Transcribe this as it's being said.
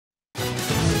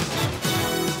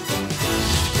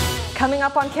Coming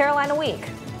up on Carolina Week.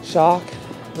 Shock,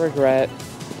 regret,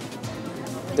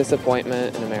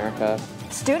 disappointment in America.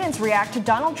 Students react to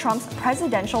Donald Trump's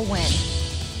presidential win.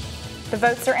 The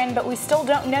votes are in, but we still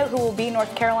don't know who will be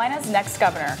North Carolina's next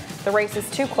governor. The race is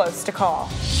too close to call.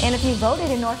 And if you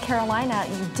voted in North Carolina,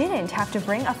 you didn't have to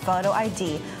bring a photo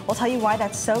ID. We'll tell you why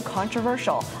that's so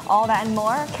controversial. All that and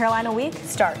more, Carolina Week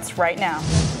starts right now.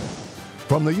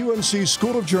 From the UNC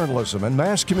School of Journalism and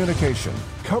Mass Communication,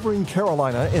 covering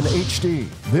Carolina in HD,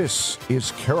 this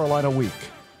is Carolina Week.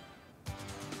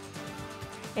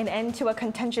 An end to a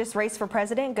contentious race for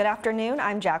president. Good afternoon.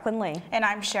 I'm Jacqueline Lee. And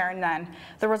I'm Sharon Nunn.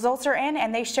 The results are in,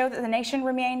 and they show that the nation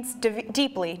remains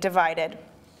deeply divided.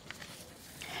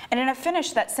 And in a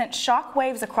finish that sent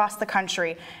shockwaves across the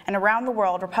country and around the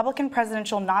world, Republican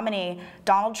presidential nominee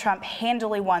Donald Trump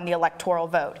handily won the electoral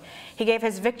vote. He gave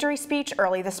his victory speech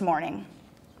early this morning.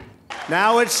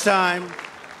 Now it's time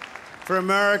for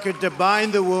America to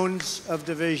bind the wounds of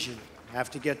division. Have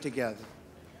to get together.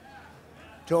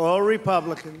 To all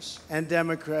Republicans and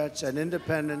Democrats and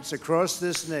independents across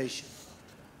this nation,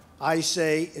 I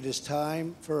say it is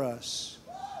time for us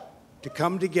to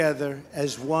come together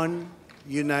as one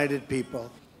united people.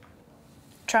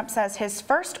 Trump says his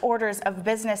first orders of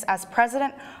business as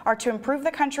president are to improve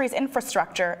the country's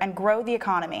infrastructure and grow the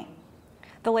economy.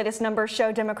 The latest numbers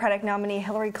show Democratic nominee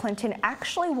Hillary Clinton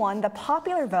actually won the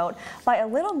popular vote by a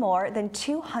little more than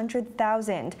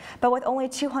 200,000. But with only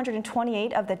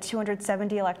 228 of the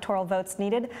 270 electoral votes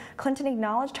needed, Clinton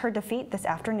acknowledged her defeat this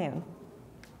afternoon.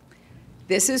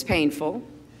 This is painful,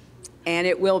 and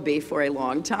it will be for a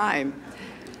long time.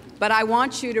 But I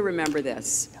want you to remember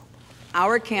this.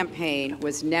 Our campaign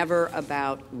was never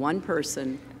about one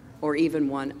person or even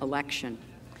one election.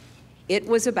 It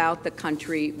was about the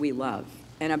country we love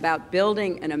and about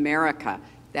building an America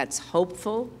that's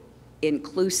hopeful,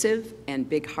 inclusive, and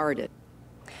big-hearted.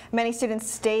 Many students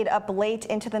stayed up late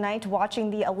into the night watching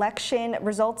the election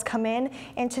results come in,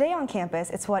 and today on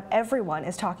campus, it's what everyone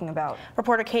is talking about.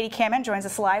 Reporter Katie Kamen joins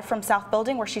us live from South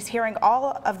Building, where she's hearing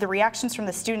all of the reactions from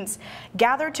the students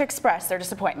gathered to express their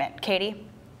disappointment. Katie?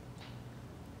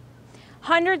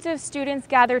 Hundreds of students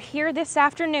gathered here this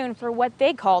afternoon for what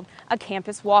they called a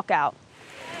campus walkout.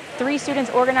 3 students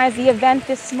organized the event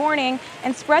this morning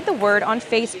and spread the word on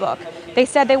Facebook. They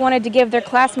said they wanted to give their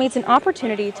classmates an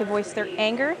opportunity to voice their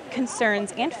anger,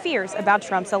 concerns, and fears about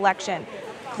Trump's election.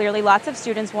 Clearly, lots of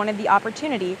students wanted the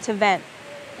opportunity to vent.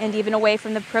 And even away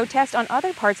from the protest on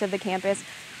other parts of the campus,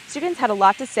 students had a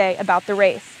lot to say about the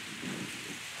race.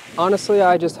 Honestly,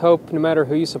 I just hope no matter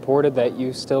who you supported that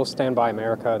you still stand by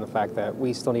America and the fact that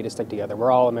we still need to stick together.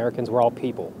 We're all Americans, we're all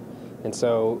people. And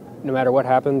so no matter what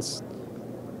happens,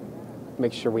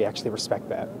 make sure we actually respect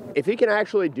that. If he can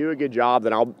actually do a good job,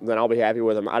 then I'll be happy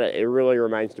with him. It really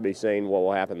remains to be seen what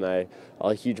will happen though.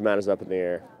 A huge amount is up in the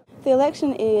air. The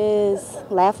election is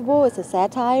laughable. It's a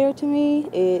satire to me.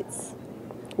 It's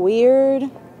weird,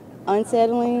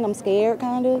 unsettling. I'm scared,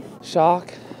 kind of.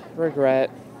 Shock, regret,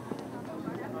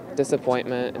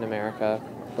 disappointment in America,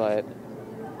 but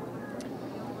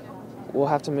we'll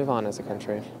have to move on as a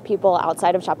country. People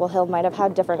outside of Chapel Hill might have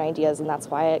had different ideas, and that's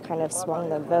why it kind of swung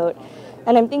the vote.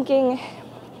 And I'm thinking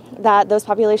that those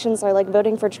populations are like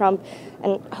voting for Trump,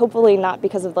 and hopefully not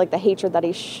because of like the hatred that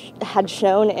he had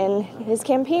shown in his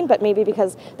campaign, but maybe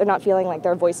because they're not feeling like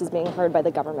their voice is being heard by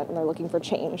the government and they're looking for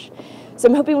change. So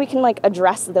I'm hoping we can like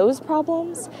address those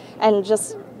problems and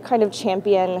just kind of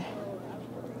champion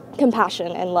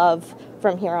compassion and love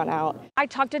from here on out. I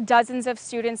talked to dozens of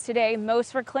students today.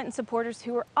 Most were Clinton supporters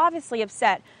who were obviously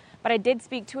upset, but I did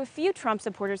speak to a few Trump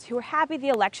supporters who were happy the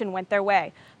election went their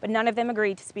way, but none of them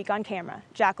agreed to speak on camera.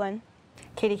 Jacqueline?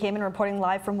 Katie Kamen reporting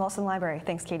live from Wilson Library.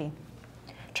 Thanks, Katie.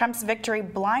 Trump's victory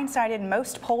blindsided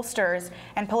most pollsters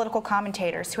and political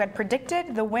commentators who had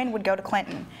predicted the win would go to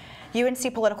Clinton.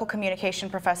 UNC political communication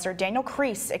professor Daniel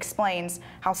Kreis explains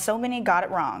how so many got it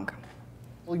wrong.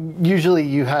 Usually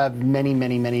you have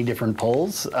many different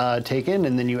polls taken,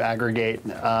 and then you aggregate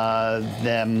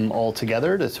them all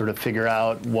together to sort of figure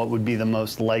out what would be the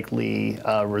most likely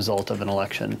result of an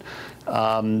election.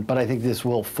 But I think this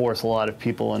will force a lot of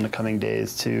people in the coming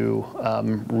days to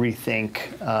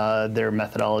rethink their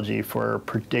methodology for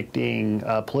predicting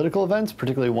political events,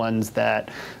 particularly ones that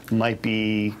might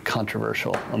be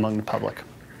controversial among the public.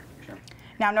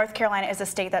 Now, North Carolina is a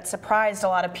state that surprised a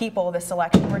lot of people this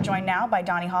election. We're joined now by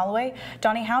Donnie Holloway.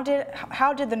 Donnie, how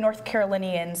did the North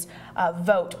Carolinians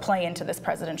vote play into this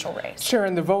presidential race?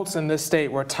 Sharon, the votes in this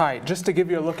state were tight. Just to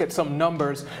give you a look at some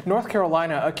numbers, North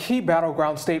Carolina, a key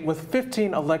battleground state with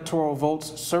 15 electoral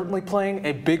votes, certainly playing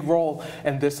a big role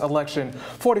in this election.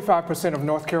 45% of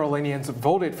North Carolinians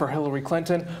voted for Hillary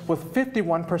Clinton, with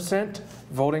 51%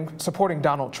 supporting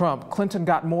Donald Trump. Clinton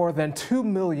got more than 2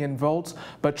 million votes,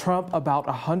 but Trump about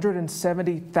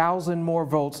 170,000 more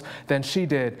votes than she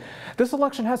did. This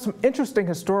election has some interesting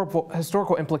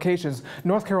historical implications.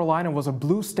 North Carolina was a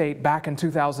blue state back in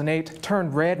 2008,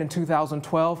 turned red in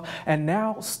 2012, and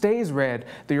now stays red.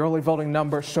 The early voting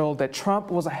numbers showed that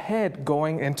Trump was ahead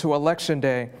going into Election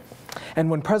Day. And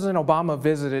when President Obama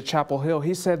visited Chapel Hill,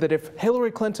 he said that if Hillary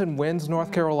Clinton wins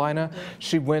North Carolina,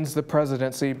 she wins the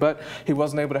presidency, but he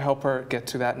wasn't able to help her get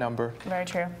to that number. Very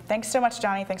true. Thanks so much,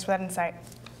 Johnny. Thanks for that insight.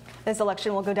 This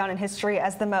election will go down in history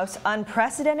as the most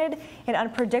unprecedented and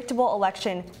unpredictable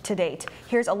election to date.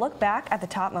 Here's a look back at the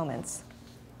top moments.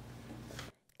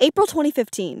 April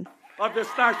 2015. Of this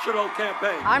national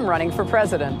campaign. I'm running for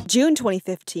president. June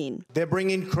 2015. They're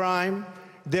bringing crime.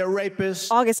 They're rapists.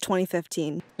 August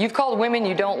 2015. You've called women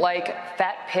you don't like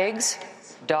fat pigs,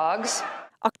 dogs.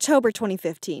 October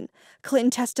 2015.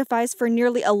 Clinton testifies for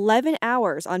nearly 11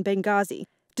 hours on Benghazi.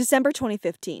 December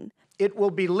 2015. It will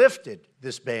be lifted,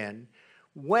 this ban,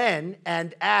 when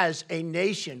and as a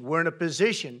nation we're in a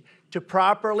position to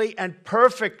properly and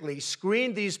perfectly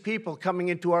screen these people coming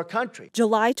into our country.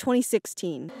 July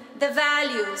 2016. The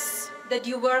values that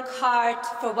you work hard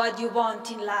for what you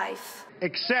want in life.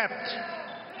 Accept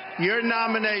your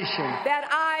nomination. That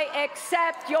I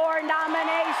accept your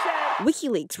nomination.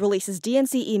 WikiLeaks releases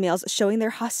DNC emails showing their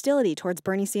hostility towards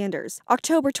Bernie Sanders.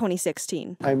 October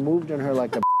 2016. I moved on her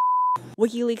like a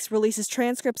WikiLeaks releases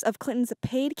transcripts of Clinton's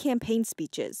paid campaign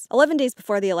speeches. 11 days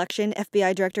before the election,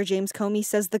 FBI Director James Comey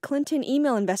says the Clinton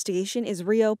email investigation is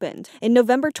reopened. In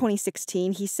November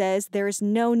 2016, he says there is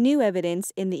no new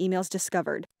evidence in the emails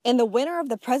discovered. And the winner of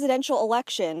the presidential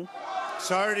election...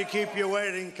 Sorry to keep you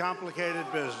waiting. Complicated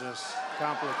business.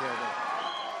 Complicated.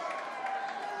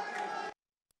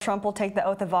 Trump will take the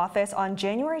oath of office on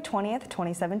January 20th,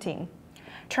 2017.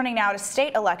 Turning now to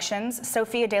state elections,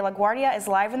 Sofia De La Guardia is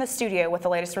live in the studio with the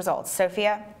latest results.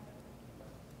 Sofia?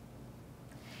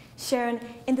 Sharon,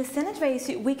 in the Senate race,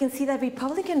 we can see that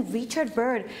Republican Richard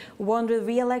Byrd won the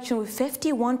re-election with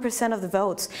 51% of the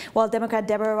votes, while Democrat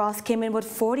Deborah Ross came in with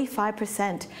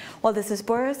 45%, while this is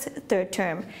Byrd's third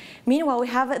term. Meanwhile, we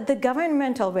have the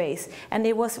governmental race, and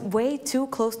it was way too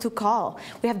close to call.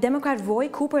 We have Democrat Roy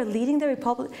Cooper leading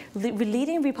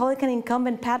Republican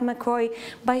incumbent Pat McCrory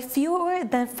by fewer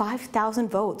than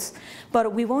 5,000 votes.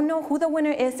 But we won't know who the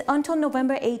winner is until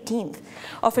November 18th.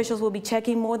 Officials will be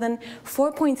checking more than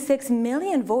 4.6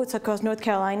 million votes across North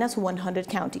Carolina's 100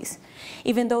 counties.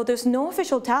 Even though there's no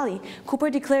official tally, Cooper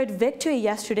declared victory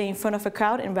yesterday in front of a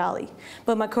crowd in Raleigh.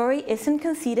 But McCrory isn't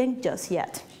conceding just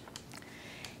yet.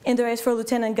 In the race for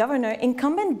lieutenant governor,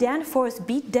 incumbent Dan Forest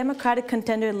beat Democratic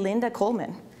contender Linda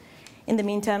Coleman. In the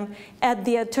meantime,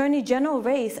 the attorney general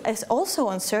race is also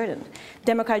uncertain.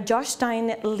 Democrat Josh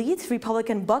Stein leads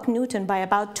Republican Buck Newton by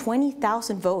about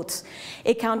 20,000 votes.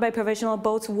 A count by provisional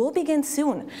votes will begin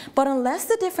soon, but unless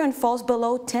the difference falls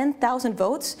below 10,000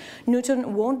 votes,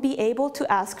 Newton won't be able to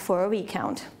ask for a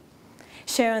recount.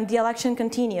 Sharon, the election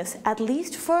continues, at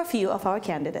least for a few of our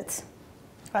candidates.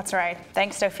 That's right.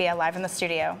 Thanks, Sophia, live in the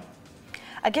studio.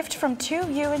 A gift from 2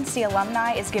 UNC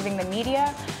alumni is giving the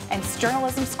media and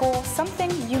journalism school something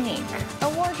unique. A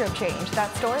wardrobe change.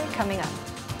 That story coming up.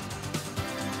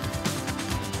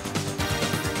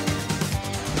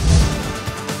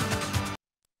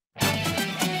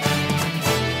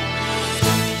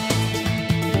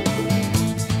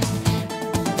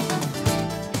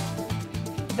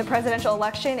 The presidential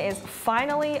election is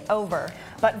finally over.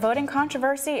 But voting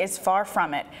controversy is far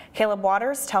from it. Caleb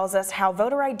Waters tells us how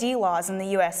voter ID laws in the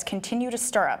U.S. continue to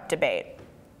stir up debate.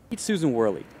 Meet Susan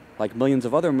Worley. Like millions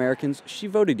of other Americans, she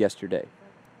voted yesterday.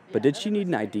 But did she need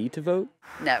an ID to vote?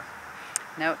 No,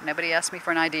 nobody asked me for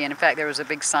an ID. And in fact, there was a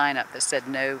big sign up that said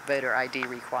no voter ID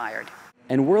required.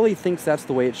 And Worley thinks that's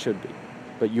the way it should be.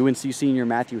 But UNC senior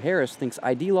Matthew Harris thinks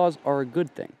ID laws are a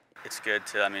good thing. It's good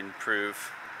to,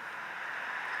 prove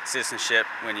citizenship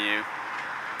when you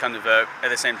come to vote. At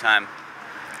the same time,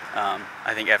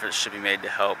 I think efforts should be made to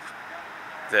help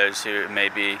those who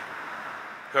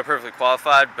are perfectly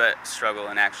qualified but struggle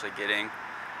in actually getting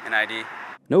an ID.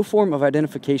 No form of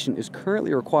identification is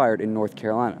currently required in North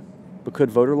Carolina, but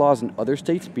could voter laws in other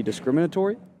states be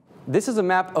discriminatory? This is a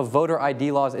map of voter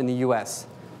ID laws in the U.S.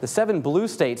 The 7 blue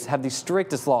states have the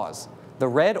strictest laws. The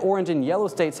red, orange, and yellow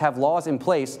states have laws in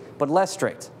place, but less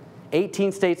strict.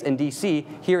 18 states and D.C.,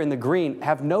 here in the green,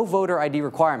 have no voter ID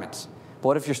requirements. But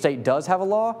what if your state does have a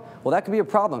law? Well, that could be a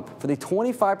problem for the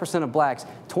 25% of blacks,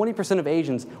 20% of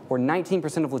Asians, or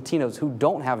 19% of Latinos who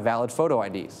don't have valid photo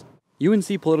IDs.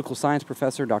 UNC political science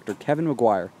professor Dr. Kevin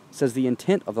McGuire says the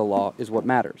intent of the law is what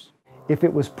matters. If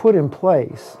it was put in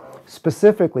place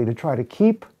specifically to try to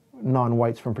keep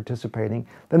non-whites from participating,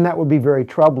 then that would be very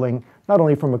troubling, not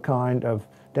only from a kind of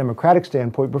democratic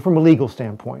standpoint, but from a legal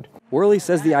standpoint. Worley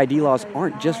says the ID laws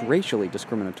aren't just racially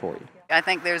discriminatory. I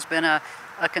think there's been a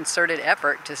concerted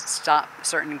effort to stop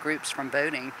certain groups from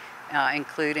voting,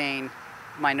 including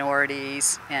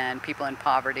minorities and people in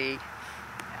poverty,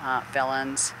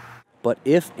 felons. But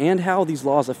if and how these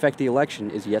laws affect the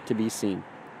election is yet to be seen.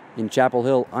 In Chapel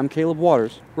Hill, I'm Caleb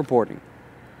Waters, reporting.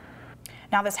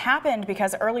 Now, this happened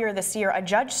because earlier this year, a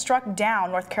judge struck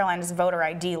down North Carolina's voter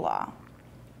ID law.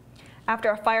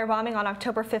 After a firebombing on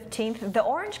October 15th, the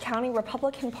Orange County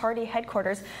Republican Party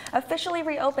headquarters officially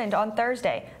reopened on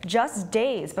Thursday, just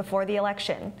days before the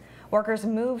election. Workers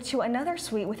moved to another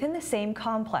suite within the same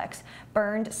complex.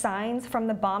 Burned signs from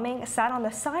the bombing sat on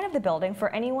the side of the building for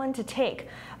anyone to take.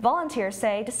 Volunteers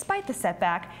say despite the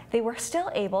setback, they were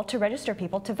still able to register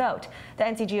people to vote. The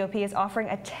NCGOP is offering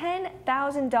a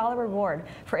 $10,000 reward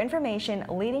for information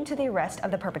leading to the arrest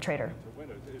of the perpetrator.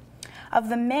 Of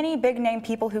the many big-name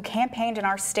people who campaigned in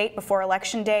our state before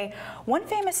Election Day, one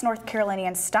famous North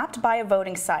Carolinian stopped by a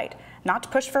voting site, not to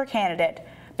push for a candidate,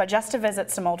 but just to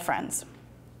visit some old friends.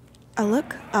 A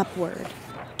look upward,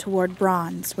 toward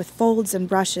bronze with folds and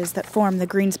brushes that form the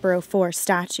Greensboro 4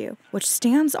 statue, which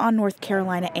stands on North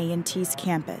Carolina A&T's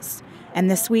campus. And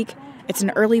this week, it's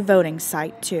an early voting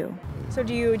site, too. So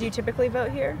do you typically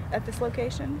vote here at this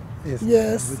location?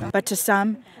 Yes. But to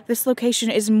some, this location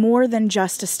is more than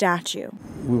just a statue.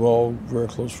 We were all very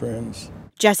close friends.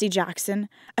 Jesse Jackson,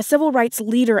 a civil rights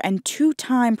leader and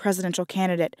two-time presidential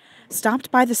candidate,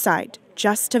 stopped by the site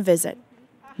just to visit.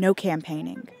 No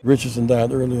campaigning. Richardson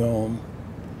died early on.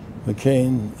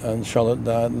 McCain and Charlotte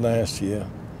died last year.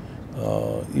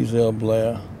 Ezell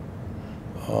Blair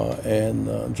and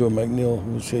Joe McNeil,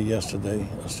 who was here yesterday,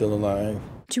 are still alive.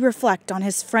 To reflect on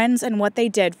his friends and what they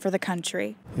did for the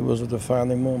country. It was a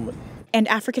defining moment. And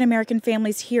African-American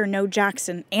families here know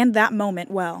Jackson and that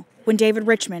moment well. When David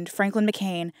Richmond, Franklin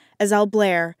McCain, Ezell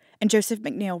Blair, and Joseph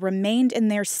McNeil remained in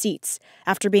their seats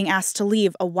after being asked to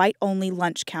leave a white-only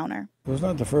lunch counter. It was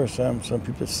not the first time some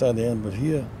people sat in, but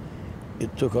here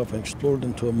it took off and exploded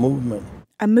into a movement.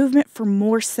 A movement for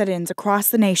more sit-ins across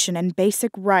the nation and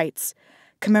basic rights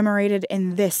commemorated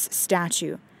in this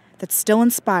statue that still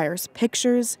inspires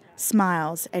pictures,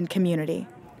 smiles, and community.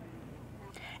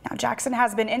 Now, Jackson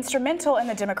has been instrumental in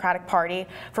the Democratic Party,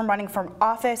 from running for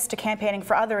office to campaigning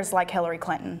for others like Hillary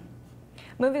Clinton.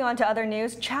 Moving on to other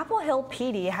news, Chapel Hill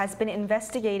PD has been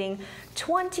investigating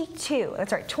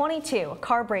 22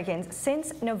 car break-ins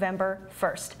since November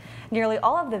 1st. Nearly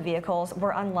all of the vehicles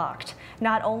were unlocked.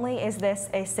 Not only is this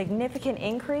a significant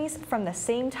increase from the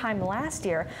same time last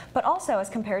year, but also as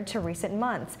compared to recent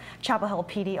months. Chapel Hill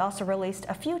PD also released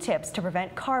a few tips to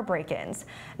prevent car break-ins.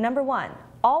 Number 1.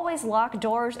 Always lock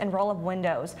doors and roll up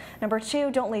windows. Number 2,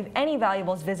 don't leave any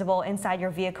valuables visible inside your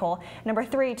vehicle. Number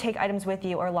 3, take items with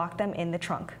you or lock them in the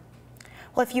trunk.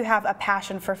 Well, if you have a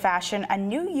passion for fashion, a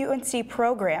new UNC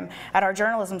program at our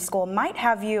journalism school might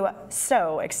have you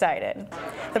so excited.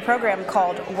 The program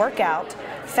called Workout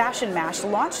Fashion Mash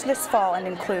launched this fall and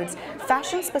includes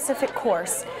fashion-specific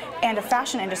course and a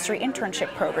fashion industry internship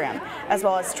program, as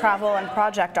well as travel and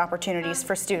project opportunities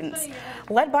for students.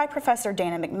 Led by Professor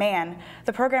Dana McMahon,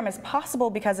 the program is possible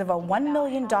because of a $1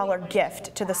 million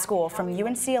gift to the school from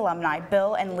UNC alumni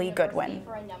Bill and Lee Goodwin.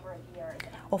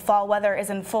 Well, fall weather is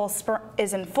in full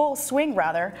swing.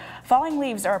 Falling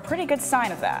leaves are a pretty good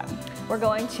sign of that. We're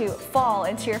going to fall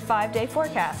into your 5-day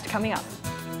forecast coming up.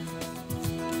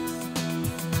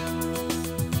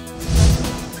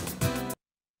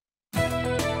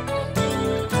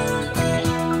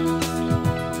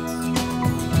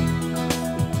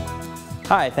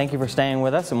 Hi, thank you for staying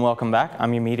with us and welcome back.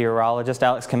 I'm your meteorologist,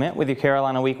 Alex Comment, with your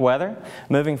Carolina Week weather.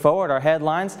 Moving forward, our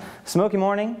headlines: smoky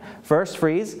morning, first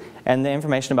freeze, and the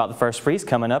information about the first freeze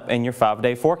coming up in your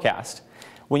 5-day forecast.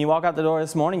 When you walk out the door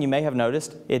this morning, you may have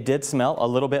noticed it did smell a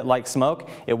little bit like smoke.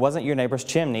 It wasn't your neighbor's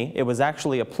chimney. It was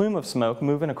actually a plume of smoke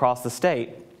moving across the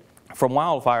state from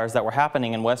wildfires that were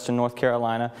happening in western North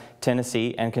Carolina,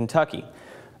 Tennessee, and Kentucky.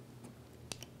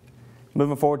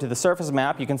 Moving forward to the surface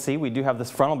map, you can see we do have this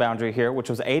frontal boundary here, which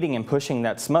was aiding and pushing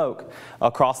that smoke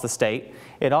across the state.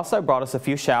 It also brought us a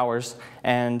few showers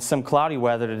and some cloudy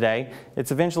weather today.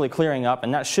 It's eventually clearing up,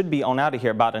 and that should be on out of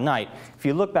here by tonight. If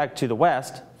you look back to the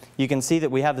west, you can see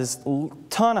that we have this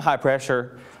ton of high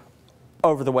pressure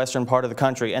over the western part of the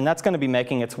country, and that's going to be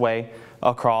making its way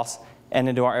across and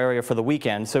into our area for the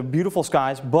weekend. So beautiful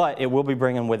skies, but it will be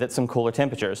bringing with it some cooler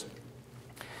temperatures.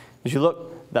 As you look,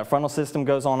 that frontal system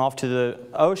goes on off to the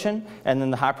ocean, and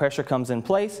then the high pressure comes in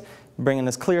place, bringing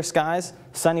us clear skies,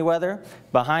 sunny weather.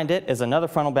 Behind it is another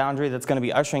frontal boundary that's going to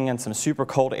be ushering in some super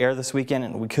cold air this weekend,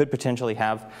 and we could potentially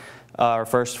have our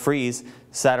first freeze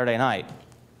Saturday night.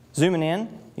 Zooming in,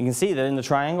 you can see that in the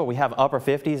triangle we have upper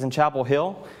 50s in Chapel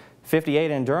Hill,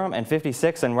 58 in Durham, and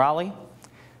 56 in Raleigh.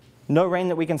 No rain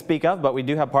that we can speak of, but we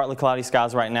do have partly cloudy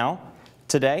skies right now.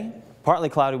 Today, partly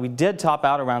cloudy, we did top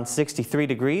out around 63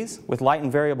 degrees with light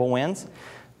and variable winds.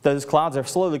 Those clouds are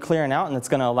slowly clearing out, and it's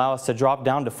going to allow us to drop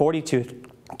down to 42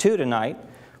 tonight.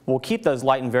 We'll keep those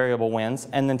light and variable winds,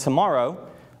 and then tomorrow,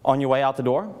 on your way out the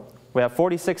door, we have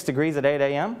 46 degrees at 8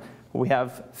 a.m., we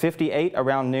have 58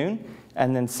 around noon,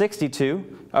 and then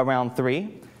 62 around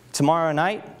 3. Tomorrow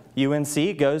night,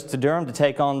 UNC goes to Durham to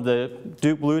take on the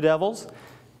Duke Blue Devils.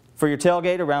 For your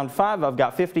tailgate around 5, I've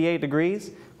got 58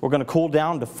 degrees. We're going to cool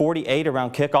down to 48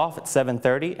 around kickoff at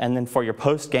 7:30, and then for your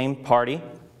post-game party,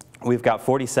 we've got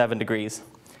 47 degrees.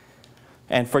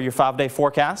 And for your 5-day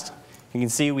forecast, you can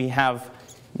see we have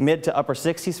mid to upper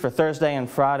 60s for Thursday and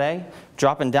Friday,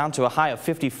 dropping down to a high of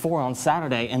 54 on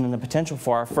Saturday, and then the potential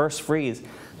for our first freeze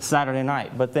Saturday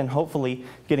night, but then hopefully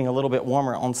getting a little bit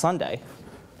warmer on Sunday.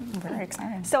 Very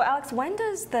exciting. So Alex, when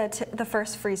does the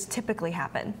first freeze typically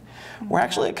happen? We're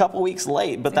actually a couple weeks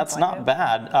late, but that's not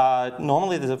bad.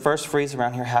 Normally the first freeze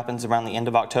around here happens around the end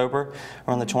of October,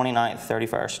 around the 29th,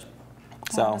 31st.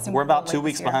 So we're about 2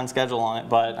 weeks behind schedule on it,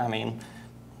 but I mean,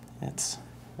 it's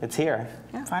here.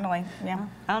 Yeah, finally, yeah.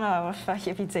 I don't know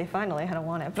if you'd say finally, I don't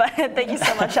want it, but thank you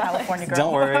so much, California girl.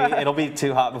 Don't worry, it'll be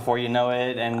too hot before you know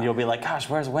it, and you'll be like, gosh,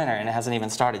 where's winter? And it hasn't even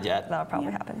started yet. That'll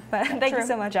probably happen, but thank you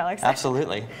so much, Alex.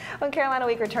 Absolutely. When Carolina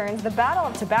Week returns, the Battle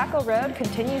of Tobacco Road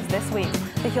continues this week.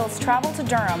 The Heels travel to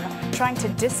Durham, trying to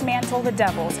dismantle the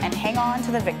Devils and hang on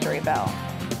to the victory bell.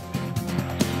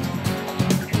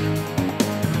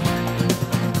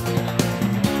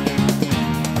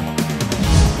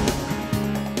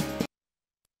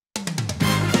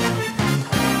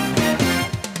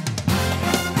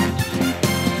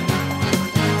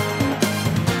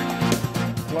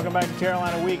 Welcome back to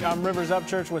Carolina Week. I'm Rivers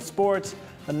Upchurch with sports.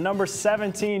 The number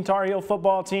 17 Tar Heel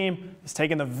football team is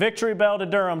taking the victory bell to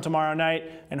Durham tomorrow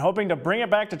night and hoping to bring it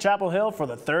back to Chapel Hill for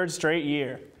the 3rd straight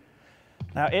year.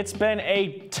 Now, it's been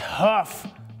a tough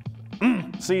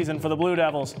season for the Blue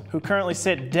Devils, who currently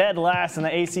sit dead last in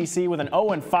the ACC with an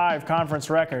 0-5 conference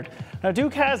record. Now,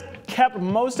 Duke has kept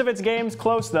most of its games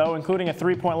close, though, including a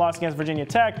 3-point loss against Virginia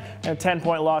Tech and a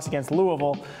 10-point loss against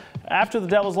Louisville. After the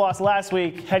Devils lost last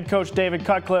week, head coach David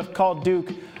Cutcliffe called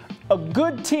Duke a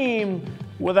good team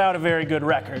without a very good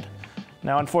record.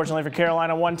 Now, unfortunately for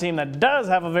Carolina, one team that does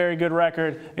have a very good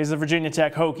record is the Virginia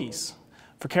Tech Hokies.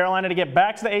 For Carolina to get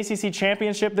back to the ACC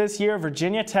championship this year,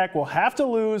 Virginia Tech will have to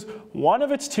lose one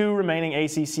of its 2 remaining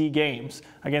ACC games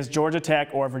against Georgia Tech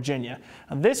or Virginia.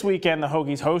 And this weekend, the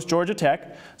Hokies host Georgia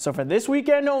Tech. So for this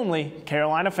weekend only,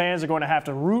 Carolina fans are going to have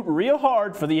to root real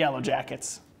hard for the Yellow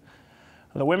Jackets.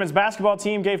 The women's basketball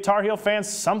team gave Tar Heel fans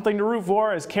something to root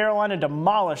for as Carolina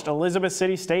demolished Elizabeth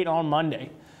City State on Monday.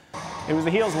 It was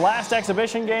the Heels' last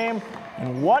exhibition game,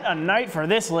 and what a night for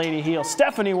this Lady Heel.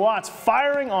 Stephanie Watts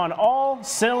firing on all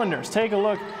cylinders. Take a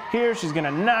look here. She's going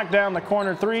to knock down the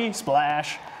corner 3,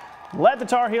 splash. Led the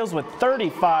Tar Heels with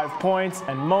 35 points,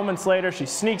 and moments later she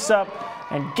sneaks up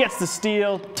and gets the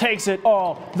steal, takes it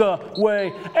all the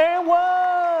way, and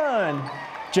won!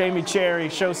 Jamie Cherry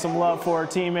shows some love for her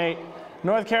teammate.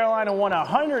 North Carolina won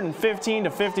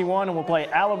 115-51 and will play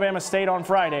Alabama State on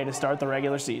Friday to start the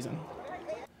regular season.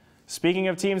 Speaking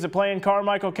of teams that play in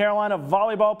Carmichael, Carolina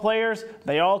volleyball players,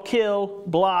 they all kill,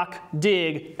 block,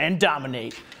 dig, and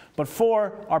dominate. But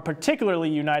 4 are particularly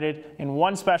united in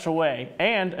one special way.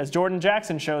 And as Jordan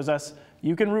Jackson shows us,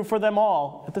 you can root for them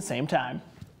all at the same time.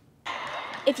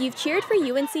 If you've cheered for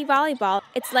UNC volleyball,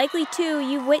 it's likely too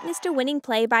you've witnessed a winning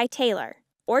play by Taylor,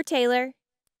 or Taylor,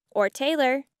 or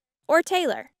Taylor, or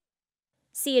Taylor.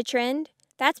 See a trend?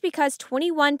 That's because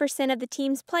 21% of the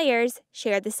team's players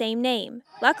share the same name.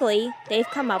 Luckily, they've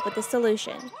come up with a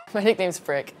solution. My nickname's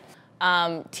Frick.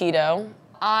 Tito.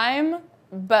 I'm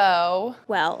Bo.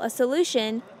 Well, a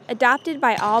solution adopted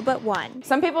by all but one.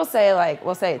 Some people say,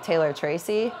 we'll say Taylor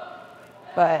Tracy,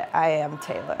 but I am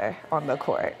Taylor on the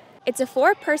court. It's a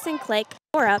 4-person clique.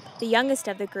 Orup, the youngest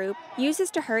of the group,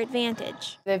 uses to her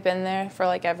advantage. They've been there for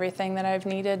like everything that I've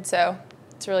needed, so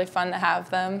it's really fun to have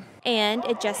them. And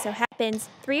it just so happens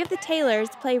 3 of the Taylors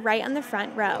play right on the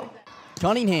front row.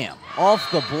 Cunningham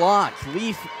off the block.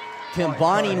 Leaf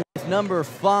combining with number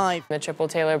 5. The triple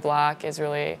Taylor block is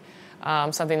really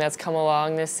something that's come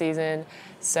along this season.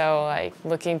 So like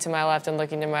looking to my left and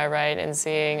looking to my right and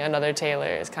seeing another Taylor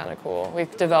is kind of cool. We've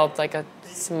developed like a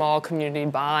small community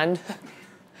bond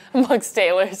amongst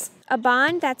Taylors. A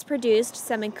bond that's produced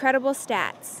some incredible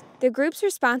stats. The group's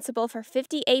responsible for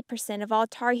 58% of all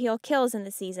Tar Heel kills in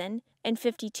the season and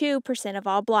 52% of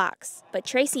all blocks. But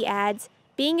Tracy adds,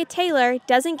 being a Taylor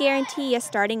doesn't guarantee a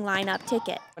starting lineup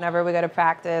ticket. Whenever we go to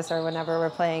practice or whenever we're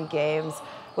playing games,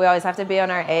 we always have to be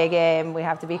on our A game. We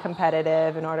have to be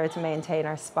competitive in order to maintain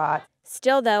our spot.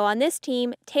 Still, though, on this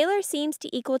team, Taylor seems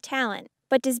to equal talent.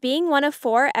 But does being one of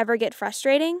 4 ever get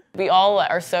frustrating? We all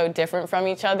are so different from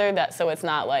each other so it's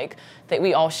not like that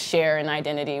we all share an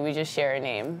identity, we just share a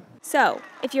name. So,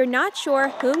 if you're not sure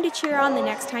whom to cheer on the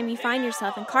next time you find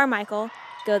yourself in Carmichael,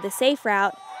 go the safe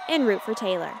route and root for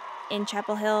Taylor. In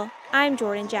Chapel Hill, I'm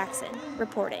Jordan Jackson,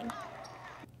 reporting.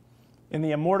 In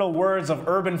the immortal words of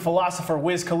urban philosopher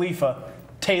Wiz Khalifa,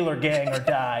 Taylor gang or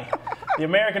die. The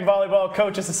American Volleyball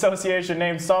Coaches Association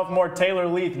named sophomore Taylor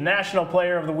Leith National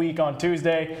Player of the Week on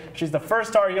Tuesday. She's the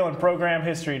first Tar Heel in program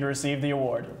history to receive the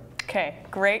award. Okay,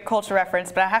 great culture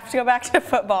reference, but I have to go back to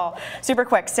football super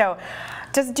quick. So,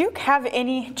 does Duke have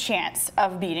any chance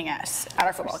of beating us at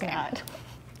our football game?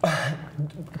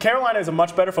 Carolina is a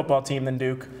much better football team than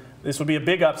Duke. This would be a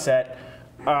big upset.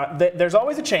 There's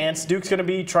always a chance. Duke's going to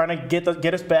be trying to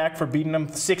get us back for beating them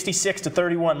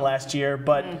 66-31 last year,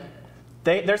 but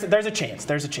there's a chance.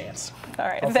 There's a chance. All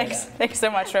right. Thanks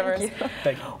so much, Rivers.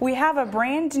 Thank you. We have a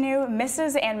brand new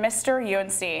Mrs. and Mr.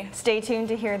 UNC. Stay tuned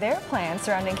to hear their plans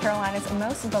surrounding Carolina's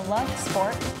most beloved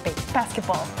sport,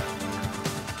 basketball.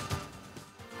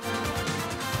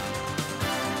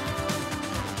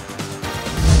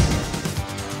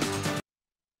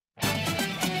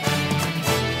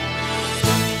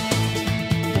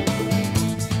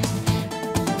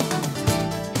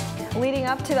 Leading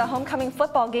up to the homecoming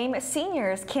football game,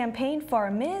 seniors campaign for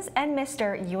Ms. and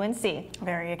Mr. UNC.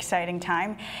 Very exciting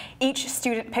time. Each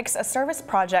student picks a service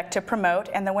project to promote,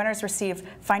 and the winners receive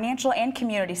financial and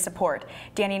community support.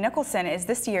 Danny Nicholson is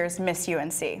this year's Miss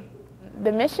UNC.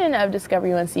 The mission of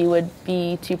Discover UNC would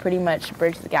be to pretty much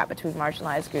bridge the gap between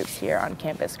marginalized groups here on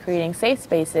campus, creating safe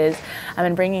spaces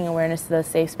and bringing awareness to those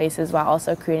safe spaces while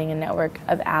also creating a network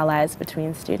of allies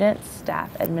between students, staff,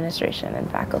 administration, and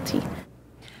faculty.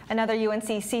 Another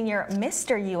UNC senior,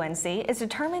 Mr. UNC, is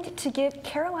determined to give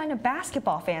Carolina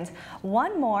basketball fans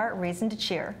one more reason to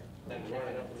cheer.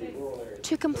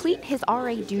 To complete his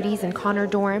RA duties in Connor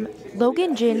Dorm,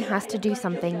 Logan Jin has to do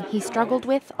something he struggled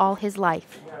with all his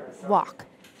life: walk.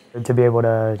 To be able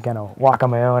to kind of walk on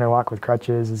my own or walk with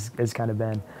crutches has kind of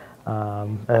been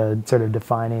a sort of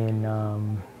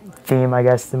defining theme, I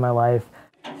guess, in my life.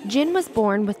 Jin was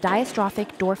born with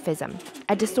dystrophic dwarfism,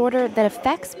 a disorder that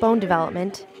affects bone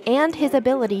development and his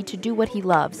ability to do what he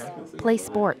loves, play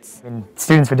sports. And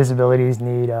students with disabilities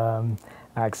need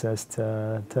access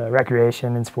to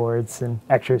recreation and sports and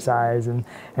exercise and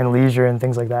leisure and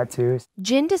things like that too.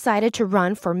 Jin decided to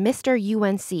run for Mr.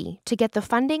 UNC to get the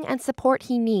funding and support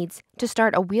he needs to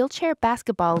start a wheelchair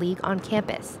basketball league on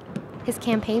campus. His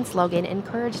campaign slogan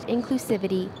encouraged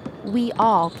inclusivity: "We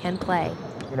all can play."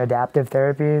 Adaptive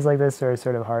therapies like this are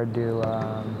sort of hard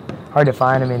to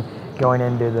find. I mean, going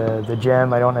into the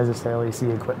gym, I don't necessarily see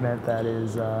equipment that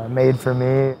is made for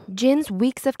me. Jin's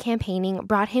weeks of campaigning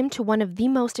brought him to one of the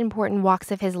most important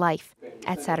walks of his life,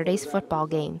 at Saturday's football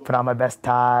game. Put on my best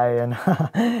tie, and,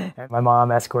 and my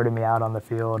mom escorted me out on the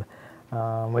field,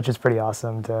 which is pretty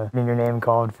awesome. To getting your name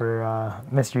called for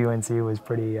Mr. UNC was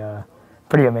pretty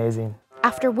amazing.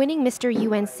 After winning Mr.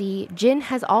 UNC, Jin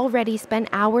has already spent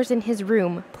hours in his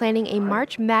room planning a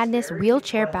March Madness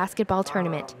wheelchair basketball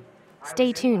tournament.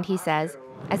 Stay tuned, he says,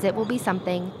 as it will be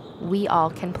something we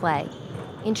all can play.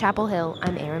 In Chapel Hill,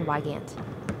 I'm Erin Wygant.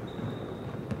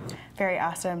 Very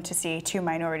awesome to see 2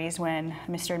 minorities win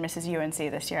Mr. and Mrs.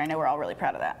 UNC this year. I know we're all really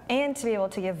proud of that. And to be able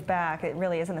to give back, it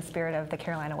really is in the spirit of the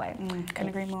Carolina way. Couldn't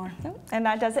agree more. And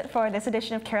that does it for this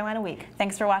edition of Carolina Week.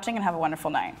 Thanks for watching and have a wonderful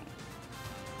night.